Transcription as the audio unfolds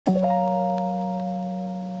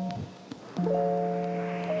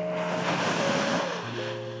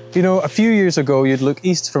You know, a few years ago, you'd look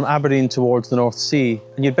east from Aberdeen towards the North Sea,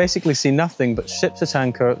 and you'd basically see nothing but ships at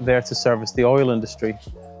anchor there to service the oil industry.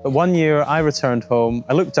 But one year I returned home,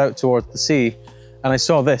 I looked out towards the sea, and I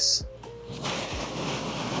saw this.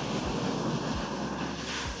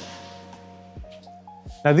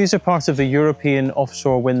 Now, these are part of the European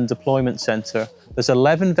Offshore Wind Deployment Centre. There's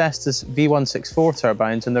 11 Vestas V164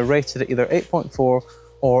 turbines, and they're rated at either 8.4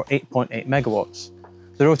 or 8.8 megawatts.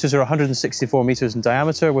 The rotors are 164 metres in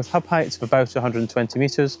diameter with hub heights of about 120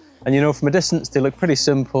 metres. And you know, from a distance, they look pretty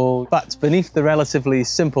simple, but beneath the relatively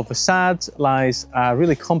simple facade lies a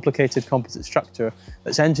really complicated composite structure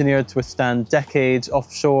that's engineered to withstand decades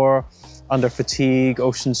offshore, under fatigue,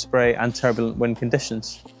 ocean spray, and turbulent wind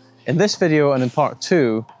conditions. In this video and in part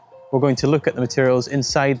 2, we're going to look at the materials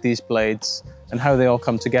inside these blades and how they all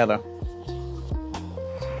come together.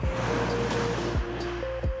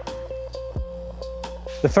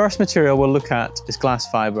 The first material we'll look at is glass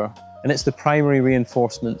fibre, and it's the primary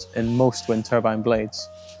reinforcement in most wind turbine blades.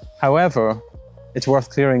 However, it's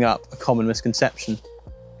worth clearing up a common misconception.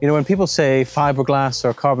 You know, when people say fiberglass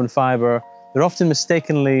or carbon fibre, they're often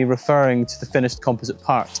mistakenly referring to the finished composite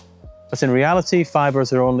part. But in reality,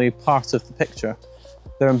 fibres are only part of the picture.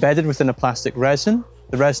 They're embedded within a plastic resin.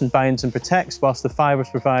 The resin binds and protects, whilst the fibres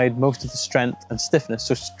provide most of the strength and stiffness.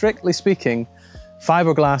 So strictly speaking,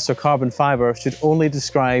 fiberglass or carbon fibre should only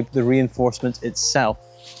describe the reinforcement itself.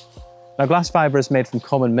 Now, glass fibre is made from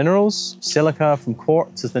common minerals, silica from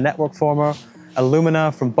quartz as the network former,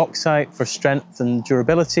 alumina from bauxite for strength and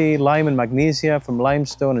durability, lime and magnesia from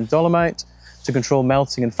limestone and dolomite to control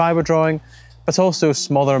melting and fibre drawing, but also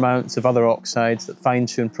smaller amounts of other oxides that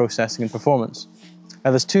fine-tune processing and performance.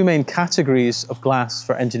 Now, there's two main categories of glass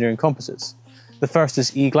for engineering composites. The first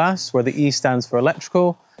is E-glass, where the E stands for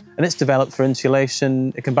electrical, and it's developed for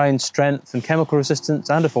insulation. It combines strength and chemical resistance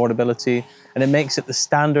and affordability, and it makes it the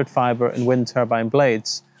standard fibre in wind turbine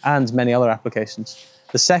blades and many other applications.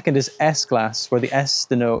 The second is S-glass, where the S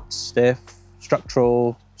denotes stiff,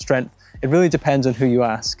 structural, strength. It really depends on who you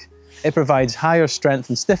ask. It provides higher strength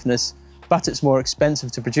and stiffness, but it's more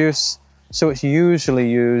expensive to produce, so it's usually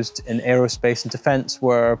used in aerospace and defence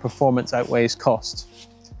where performance outweighs cost.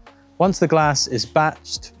 Once the glass is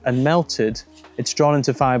batched and melted, it's drawn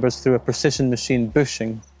into fibres through a precision machine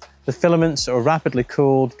bushing. The filaments are rapidly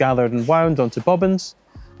cooled, gathered and wound onto bobbins,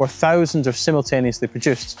 where thousands are simultaneously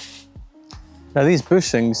produced. Now, these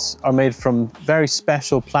bushings are made from very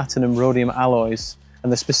special platinum rhodium alloys,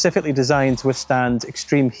 and they're specifically designed to withstand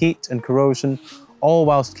extreme heat and corrosion, all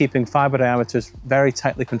whilst keeping fibre diameters very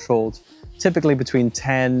tightly controlled, typically between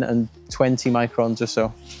 10 and 20 microns or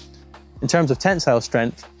so. In terms of tensile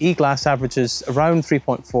strength, E-glass averages around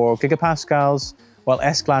 3.4 gigapascals, while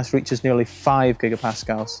S-glass reaches nearly 5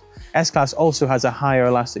 gigapascals. S-glass also has a higher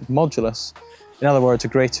elastic modulus, in other words, a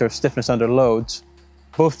greater stiffness under loads.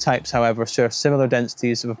 Both types, however, share similar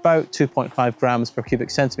densities of about 2.5 grams per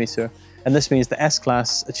cubic centimetre, and this means the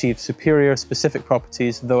S-glass achieves superior specific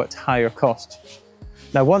properties, though at higher cost.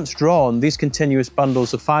 Now, once drawn, these continuous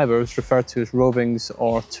bundles of fibres, referred to as rovings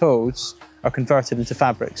or tows, are converted into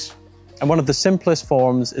fabrics. And one of the simplest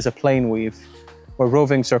forms is a plane weave, where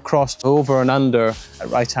rovings are crossed over and under at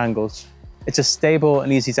right angles. It's a stable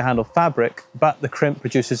and easy to handle fabric, but the crimp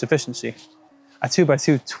reduces efficiency. A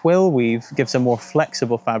 2x2 twill weave gives a more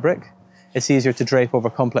flexible fabric. It's easier to drape over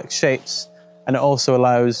complex shapes, and it also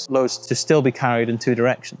allows loads to still be carried in two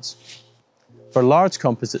directions. For large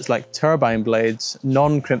composites like turbine blades,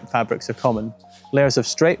 non-crimp fabrics are common. Layers of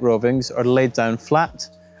straight rovings are laid down flat,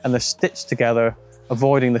 and they're stitched together,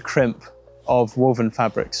 avoiding the crimp of woven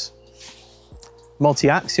fabrics.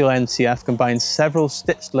 Multi-axial NCF combines several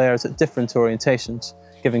stitched layers at different orientations,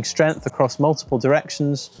 giving strength across multiple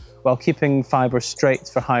directions while keeping fibres straight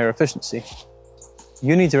for higher efficiency.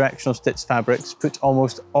 Unidirectional stitched fabrics put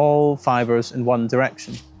almost all fibres in one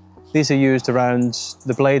direction. These are used around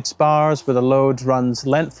the blade spars where the load runs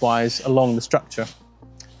lengthwise along the structure.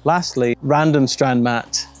 Lastly, random strand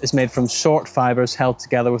mat is made from short fibres held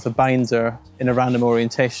together with a binder in a random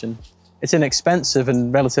orientation. It's inexpensive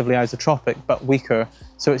and relatively isotropic, but weaker,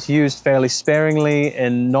 so it's used fairly sparingly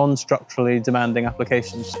in non-structurally demanding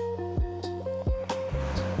applications.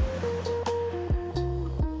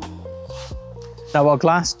 Now, while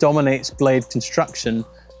glass dominates blade construction,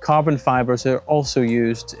 carbon fibres are also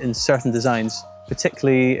used in certain designs,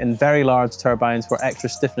 particularly in very large turbines where extra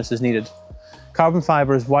stiffness is needed. Carbon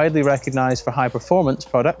fibre is widely recognised for high-performance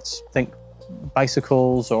products, think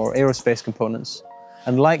bicycles or aerospace components.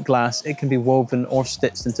 And like glass, it can be woven or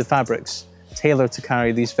stitched into fabrics, tailored to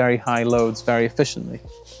carry these very high loads very efficiently.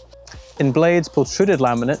 In blades, pultruded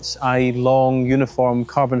laminates, i.e. long, uniform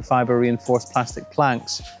carbon fibre reinforced plastic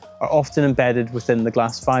planks, are often embedded within the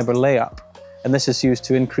glass fibre layup, and this is used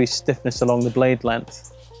to increase stiffness along the blade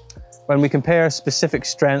length. When we compare specific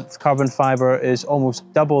strength, carbon fibre is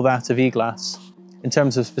almost double that of e-glass. In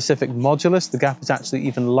terms of specific modulus, the gap is actually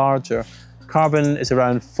even larger. Carbon is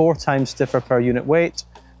around 4 times stiffer per unit weight,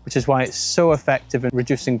 which is why it's so effective in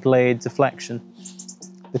reducing blade deflection.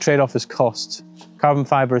 The trade-off is cost. Carbon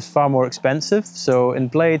fibre is far more expensive, so in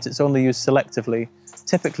blades it's only used selectively,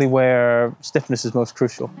 typically where stiffness is most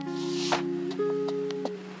crucial.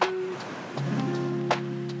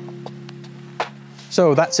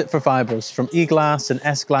 So that's it for fibres. From e-glass and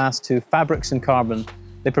S-glass to fabrics and carbon,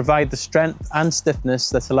 they provide the strength and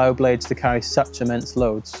stiffness that allow blades to carry such immense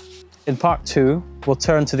loads. In part 2, we'll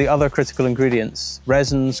turn to the other critical ingredients,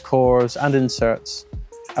 resins, cores and inserts,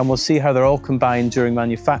 and we'll see how they're all combined during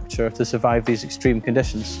manufacture to survive these extreme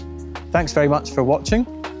conditions. Thanks very much for watching.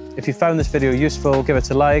 If you found this video useful, give it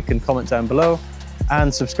a like and comment down below,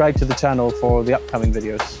 and subscribe to the channel for the upcoming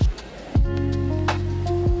videos.